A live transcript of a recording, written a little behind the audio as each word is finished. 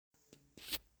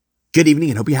Good evening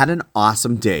and hope you had an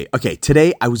awesome day. Okay,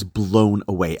 today I was blown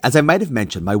away. As I might have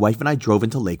mentioned, my wife and I drove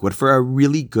into Lakewood for a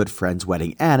really good friend's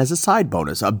wedding. And as a side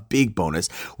bonus, a big bonus,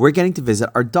 we're getting to visit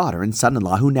our daughter and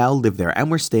son-in-law who now live there,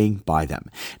 and we're staying by them.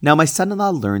 Now, my son-in-law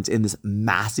learns in this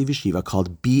massive yeshiva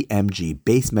called BMG,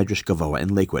 Beis Medrash Gavoa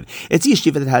in Lakewood. It's a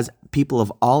yeshiva that has people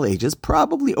of all ages,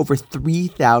 probably over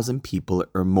 3,000 people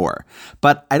or more.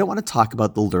 But I don't want to talk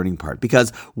about the learning part because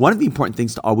one of the important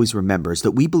things to always remember is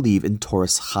that we believe in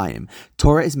Torah's Chaim.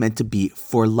 Torah is meant to be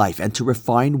for life and to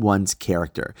refine one's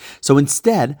character. So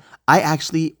instead,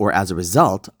 as a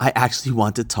result, I actually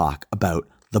want to talk about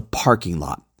the parking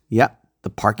lot. Yep, the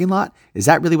parking lot. Is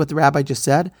that really what the rabbi just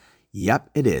said? Yep,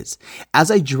 it is. As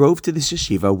I drove to this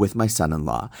yeshiva with my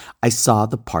son-in-law, I saw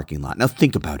the parking lot. Now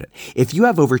think about it. If you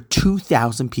have over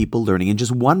 2,000 people learning in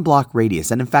just one block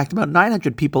radius, and in fact about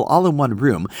 900 people all in one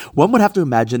room, one would have to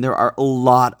imagine there are a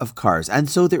lot of cars. And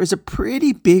so there is a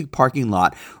pretty big parking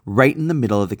lot right in the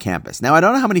middle of the campus. Now I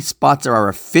don't know how many spots there are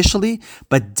officially,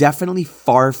 but definitely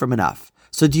far from enough.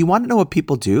 So do you want to know what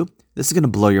people do? This is going to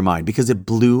blow your mind because it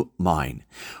blew mine.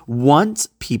 Once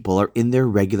people are in their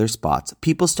regular spots,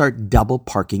 people start double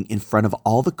parking in front of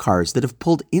all the cars that have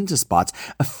pulled into spots,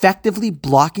 effectively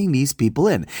blocking these people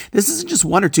in. This isn't just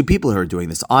one or two people who are doing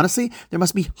this. Honestly, there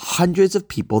must be hundreds of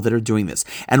people that are doing this.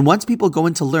 And once people go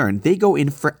in to learn, they go in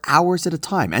for hours at a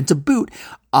time. And to boot,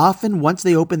 often, once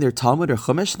they open their Talmud or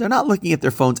Chumash, they're not looking at their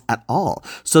phones at all.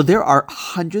 So there are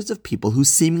hundreds of people who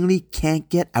seemingly can't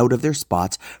get out of their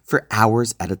spots for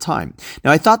hours at a time.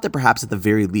 Now, I thought that perhaps at the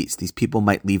very least, these people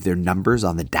might leave their numbers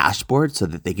on the dashboard so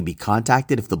that they can be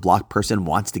contacted if the blocked person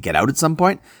wants to get out at some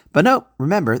point. But no,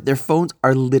 remember, their phones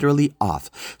are literally off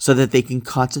so that they can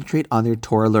concentrate on their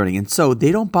Torah learning. And so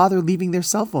they don't bother leaving their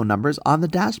cell phone numbers on the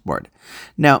dashboard.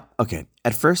 Now, okay,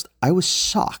 at first, I was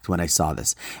shocked when I saw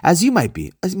this, as you might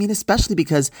be. I mean, especially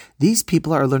because these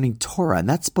people are learning Torah, and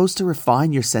that's supposed to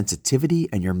refine your sensitivity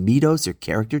and your midos, your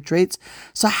character traits.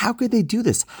 So how could they do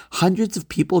this? Hundreds of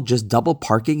people just double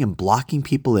parking and blocking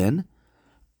people in?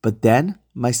 But then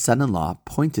my son-in-law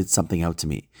pointed something out to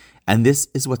me, and this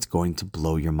is what's going to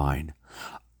blow your mind.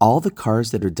 All the cars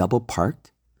that are double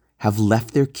parked have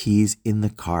left their keys in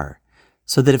the car,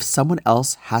 so that if someone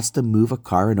else has to move a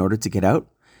car in order to get out,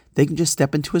 they can just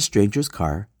step into a stranger's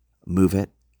car, move it,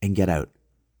 and get out.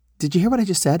 Did you hear what I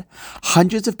just said?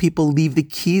 Hundreds of people leave the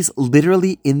keys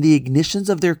literally in the ignitions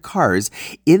of their cars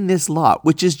in this lot,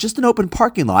 which is just an open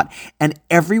parking lot, and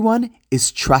everyone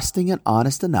is trusting and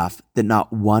honest enough that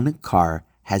not one car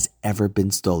has ever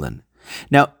been stolen.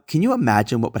 Now, can you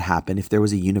imagine what would happen if there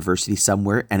was a university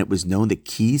somewhere and it was known that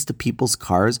keys to people's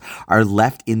cars are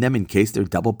left in them in case they're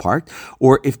double parked?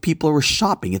 Or if people were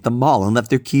shopping at the mall and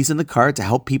left their keys in the car to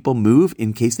help people move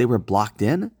in case they were blocked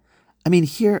in? I mean,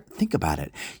 here, think about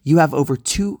it. You have over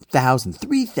 2,000,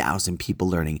 3,000 people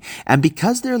learning. And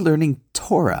because they're learning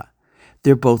Torah,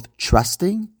 they're both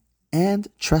trusting and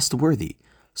trustworthy.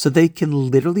 So they can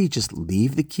literally just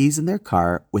leave the keys in their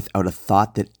car without a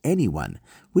thought that anyone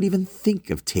would even think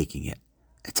of taking it.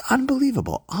 It's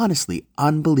unbelievable, honestly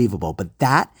unbelievable. But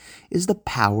that is the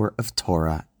power of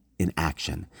Torah in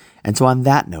action. And so on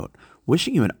that note,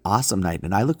 wishing you an awesome night,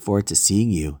 and I look forward to seeing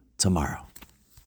you tomorrow.